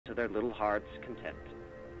to their little heart's content.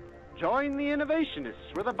 Join the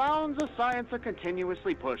innovationists where the bounds of science are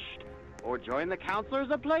continuously pushed. Or join the counselors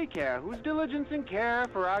of Playcare whose diligence and care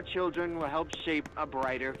for our children will help shape a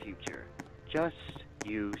brighter future. Just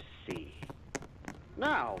you see.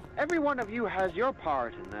 Now, every one of you has your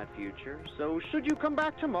part in that future, so should you come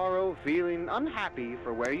back tomorrow feeling unhappy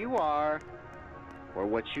for where you are or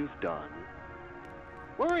what you've done,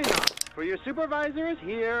 worry not, for your supervisor is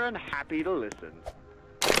here and happy to listen.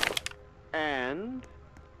 And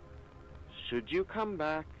should you come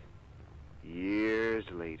back years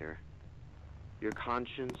later, your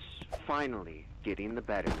conscience finally getting the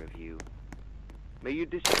better of you, may you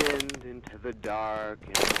descend into the dark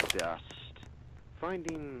and the dust,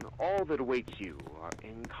 finding all that awaits you are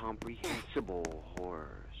incomprehensible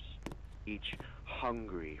horrors, each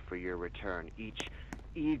hungry for your return, each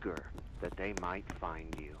eager that they might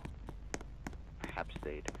find you. Perhaps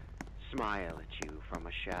they'd smile at you from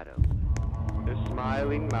a shadow, their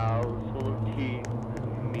smiling mouths full of teeth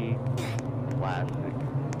and meat and plastic,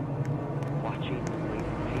 watching and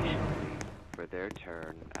waiting patiently for their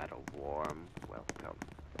turn at a warm welcome.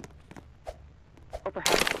 Or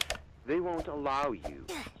perhaps they won't allow you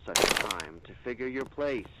such time to figure your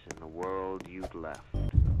place in the world you'd left.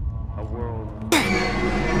 A world...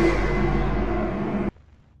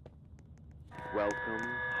 Welcome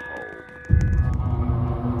home.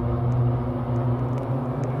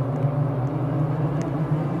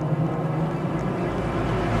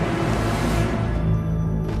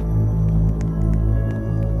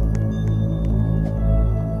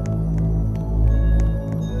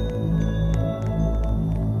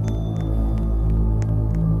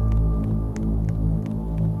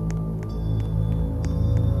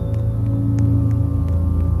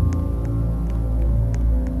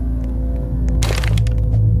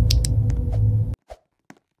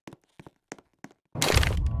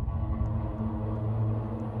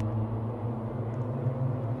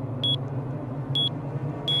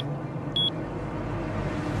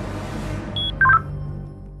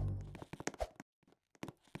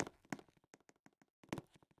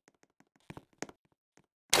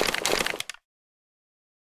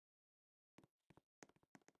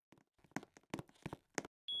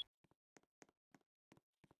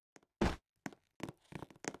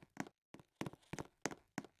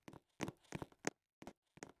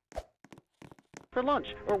 For lunch,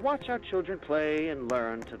 or watch our children play and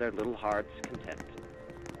learn to their little heart's content.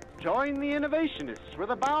 Join the innovationists where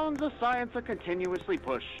the bounds of science are continuously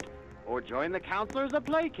pushed. Or join the counselors of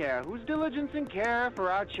Playcare whose diligence and care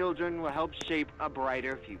for our children will help shape a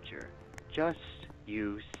brighter future. Just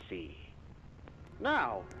you see.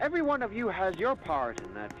 Now, every one of you has your part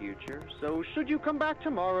in that future, so should you come back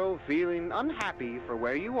tomorrow feeling unhappy for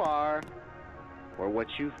where you are or what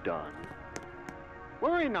you've done,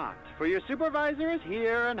 worry not, for your supervisor is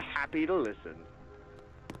here and happy to listen.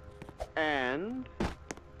 And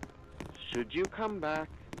should you come back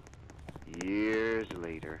years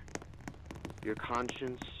later, your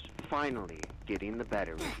conscience finally getting the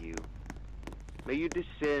better of you, may you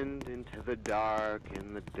descend into the dark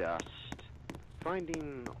and the dust,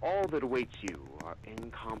 finding all that awaits you are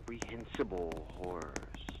incomprehensible horrors,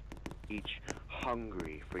 each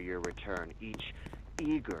hungry for your return, each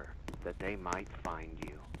eager that they might find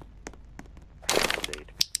you. Perhaps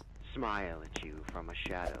they'd smile at you from a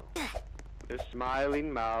shadow, their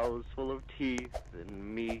smiling mouths full of teeth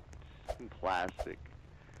and meat and plastic,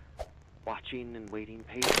 watching and waiting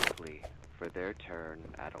patiently for their turn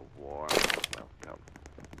at a warm welcome.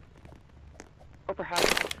 Or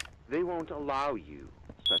perhaps they won't allow you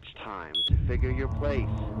such time to figure your place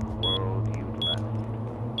in the world you'd left,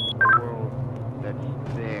 a world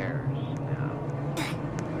that's theirs now.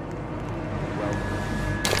 Welcome.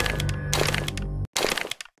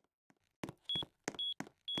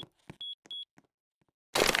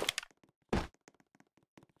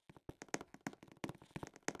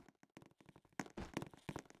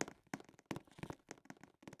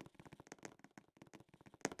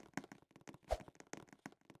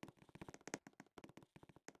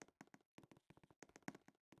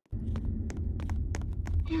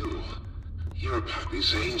 You're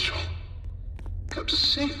Pappy's angel. Come to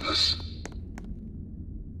save us.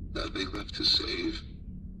 Nothing left to save.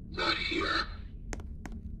 Not here.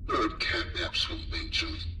 Nor at Catnap's home, Angel.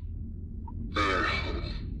 Their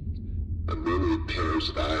home. A myriad pairs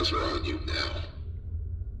of eyes are on you now.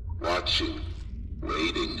 Watching,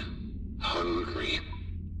 waiting, hungry.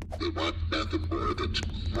 They want nothing more than to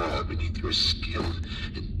crawl beneath your skin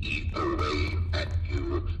and eat away at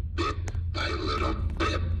you bit by little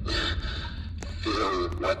bit. Fill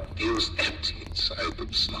what feels empty inside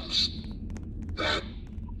themselves. That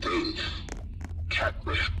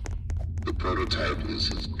Catnap. The prototype is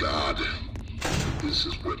his god. This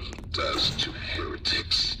is what he does to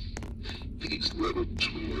heretics. These little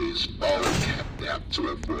toys follow Catnap to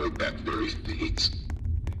avoid that very fate.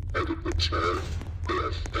 And in return, they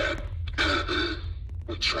are fed.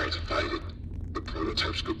 We try to fight it. The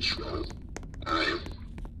prototype's control. I am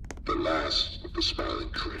the last of the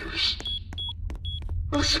smiling critters.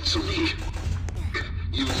 Listen to me.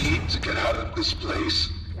 You need to get out of this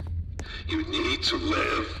place. You need to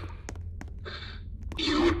live.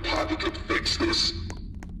 You and Poppy could fix this.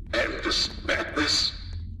 End this madness.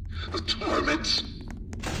 The torment.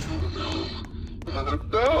 Oh no. Oh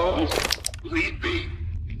no. Leave me.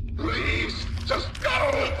 Please. Just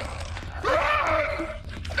go. Run!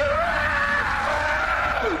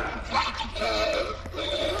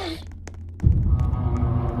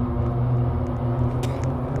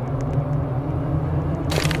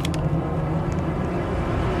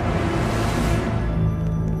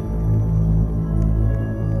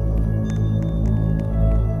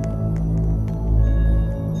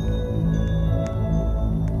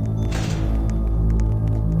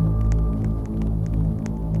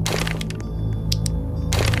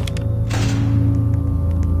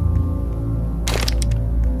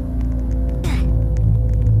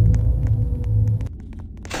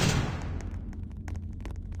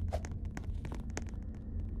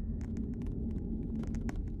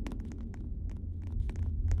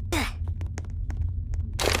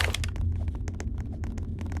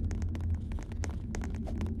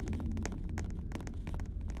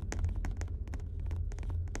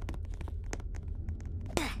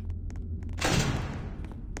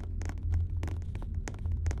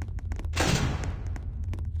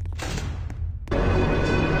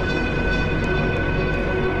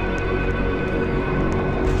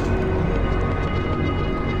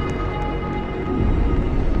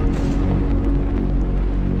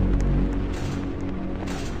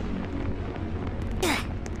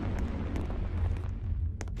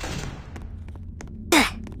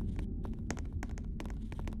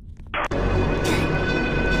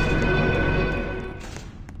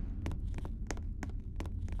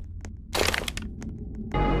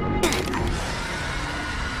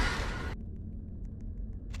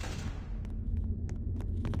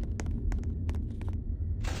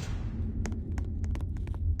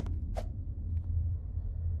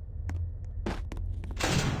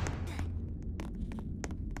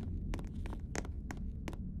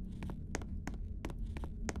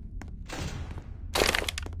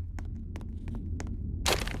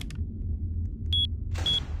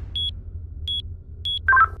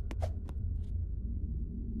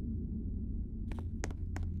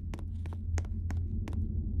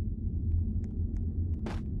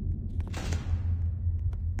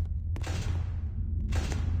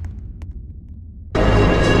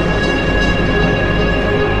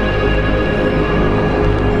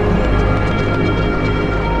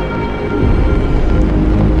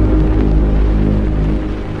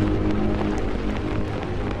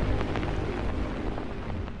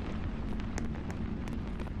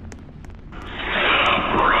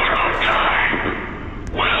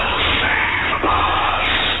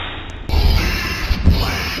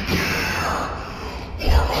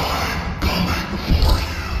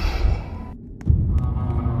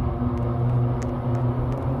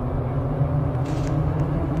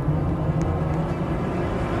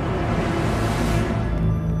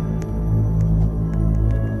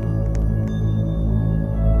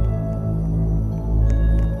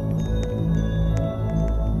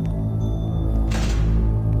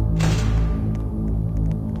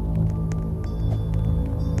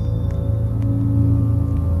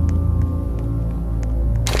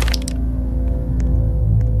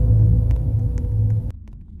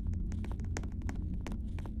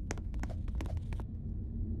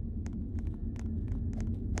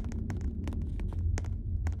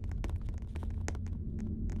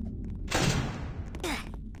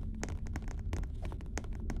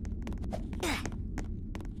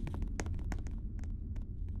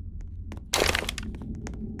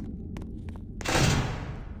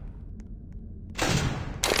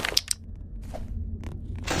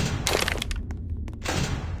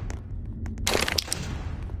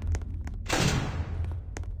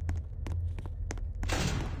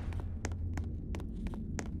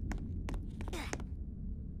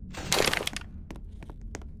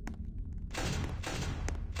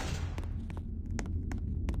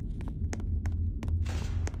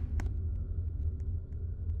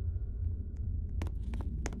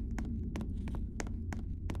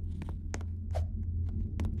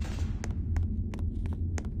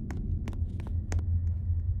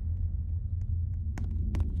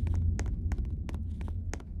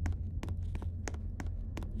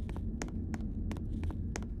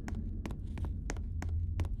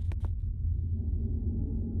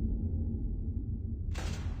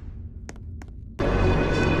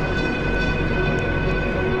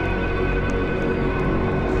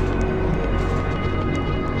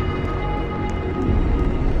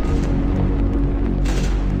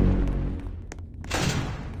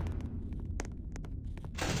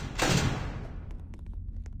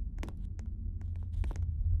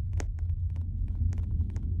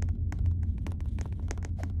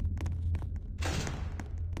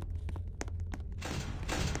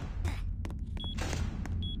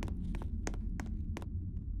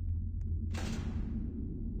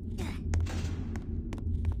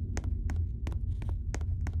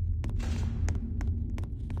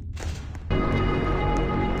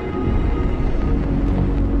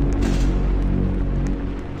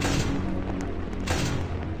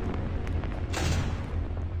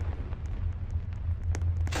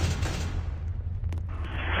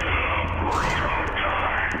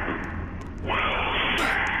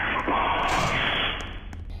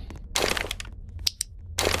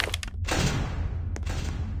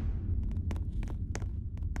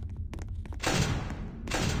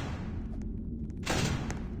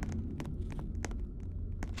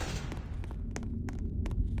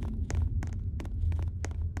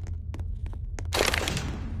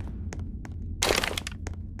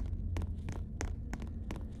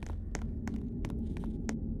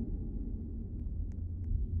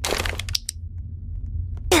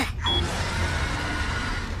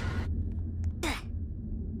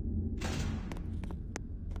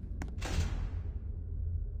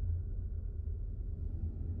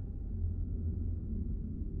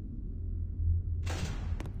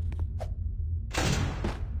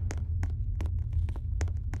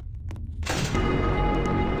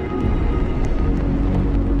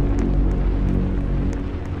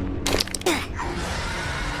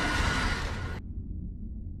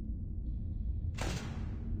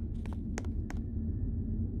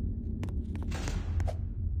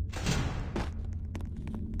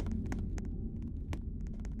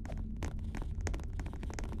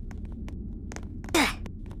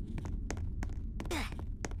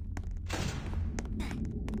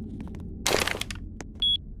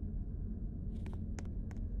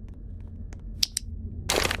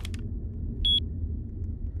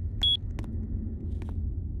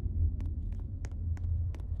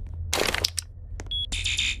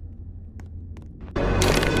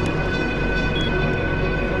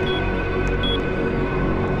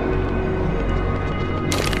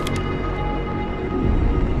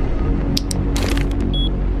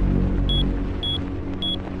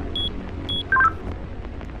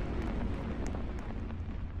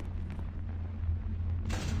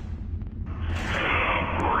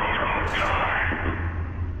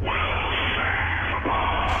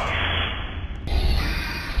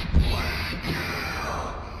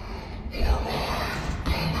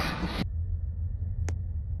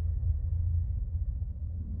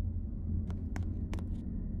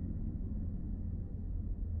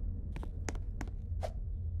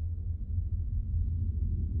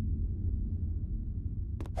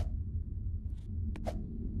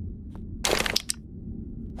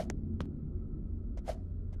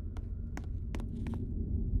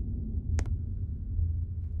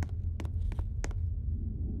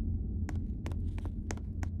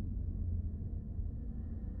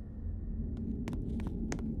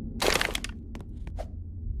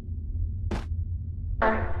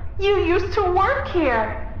 You used to work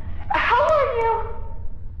here. How are you?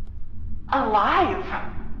 Alive?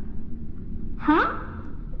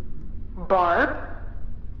 Barb?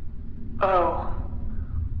 Oh.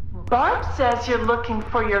 Barb says you're looking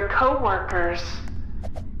for your co-workers.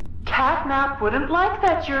 Catnap wouldn't like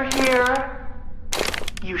that you're here.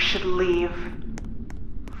 You should leave.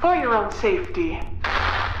 For your own safety.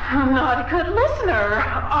 Not a good listener,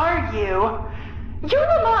 are you? You're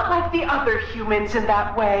a lot like the other humans in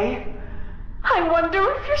that way. I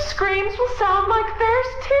wonder if your screams will sound like theirs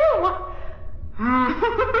too.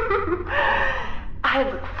 I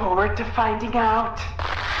look forward to finding out.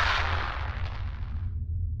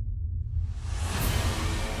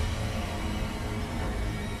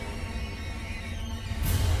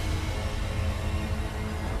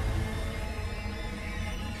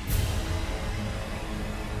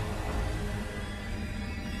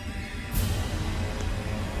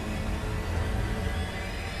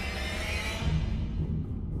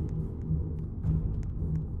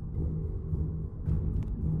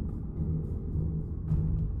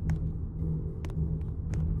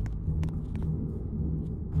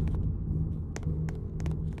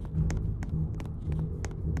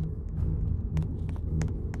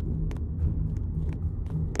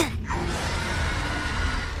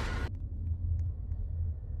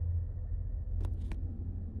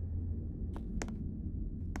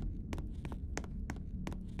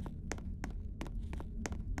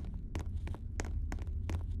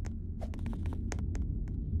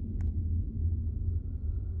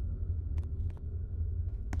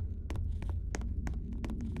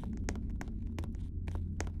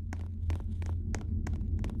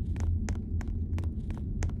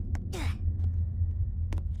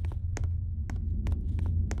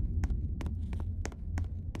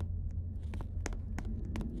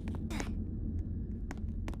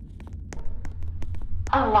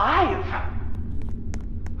 Alive?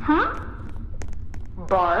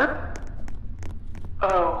 Barb?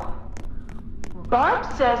 Oh. Barb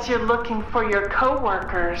says you're looking for your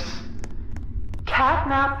co-workers.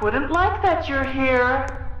 Catnap wouldn't like that you're here.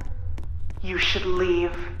 You should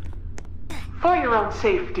leave. For your own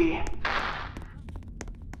safety.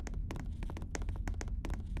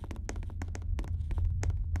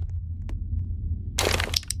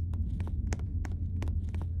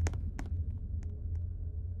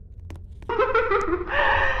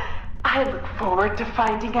 I look forward to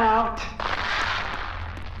finding out.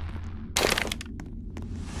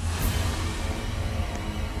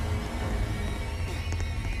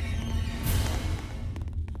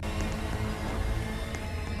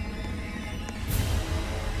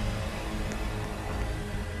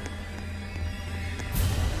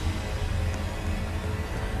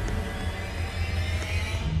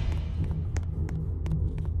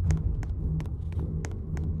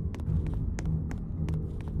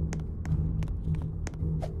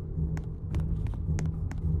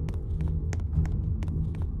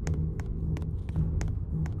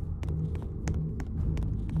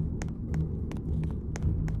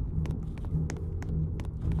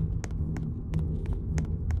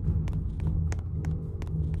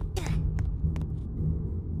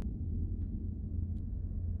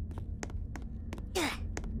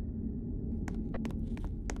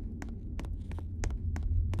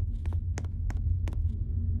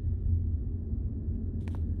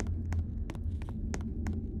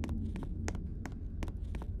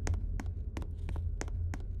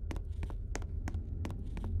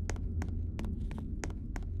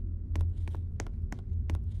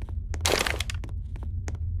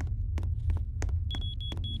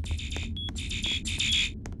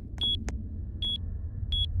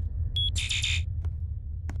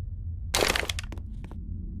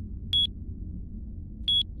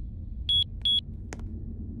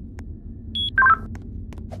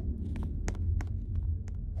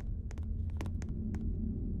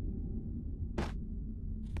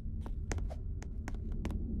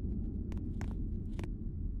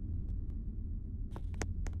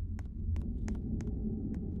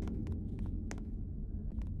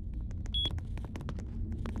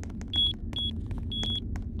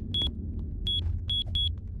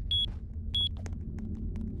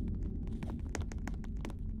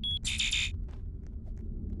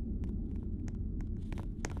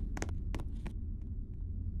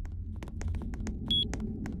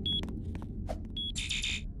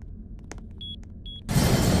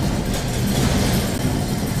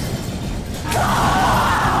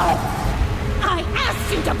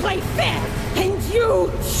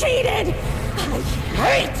 cheated! I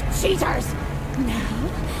hate cheaters! Now,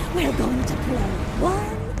 we're going to play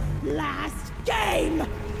one last game!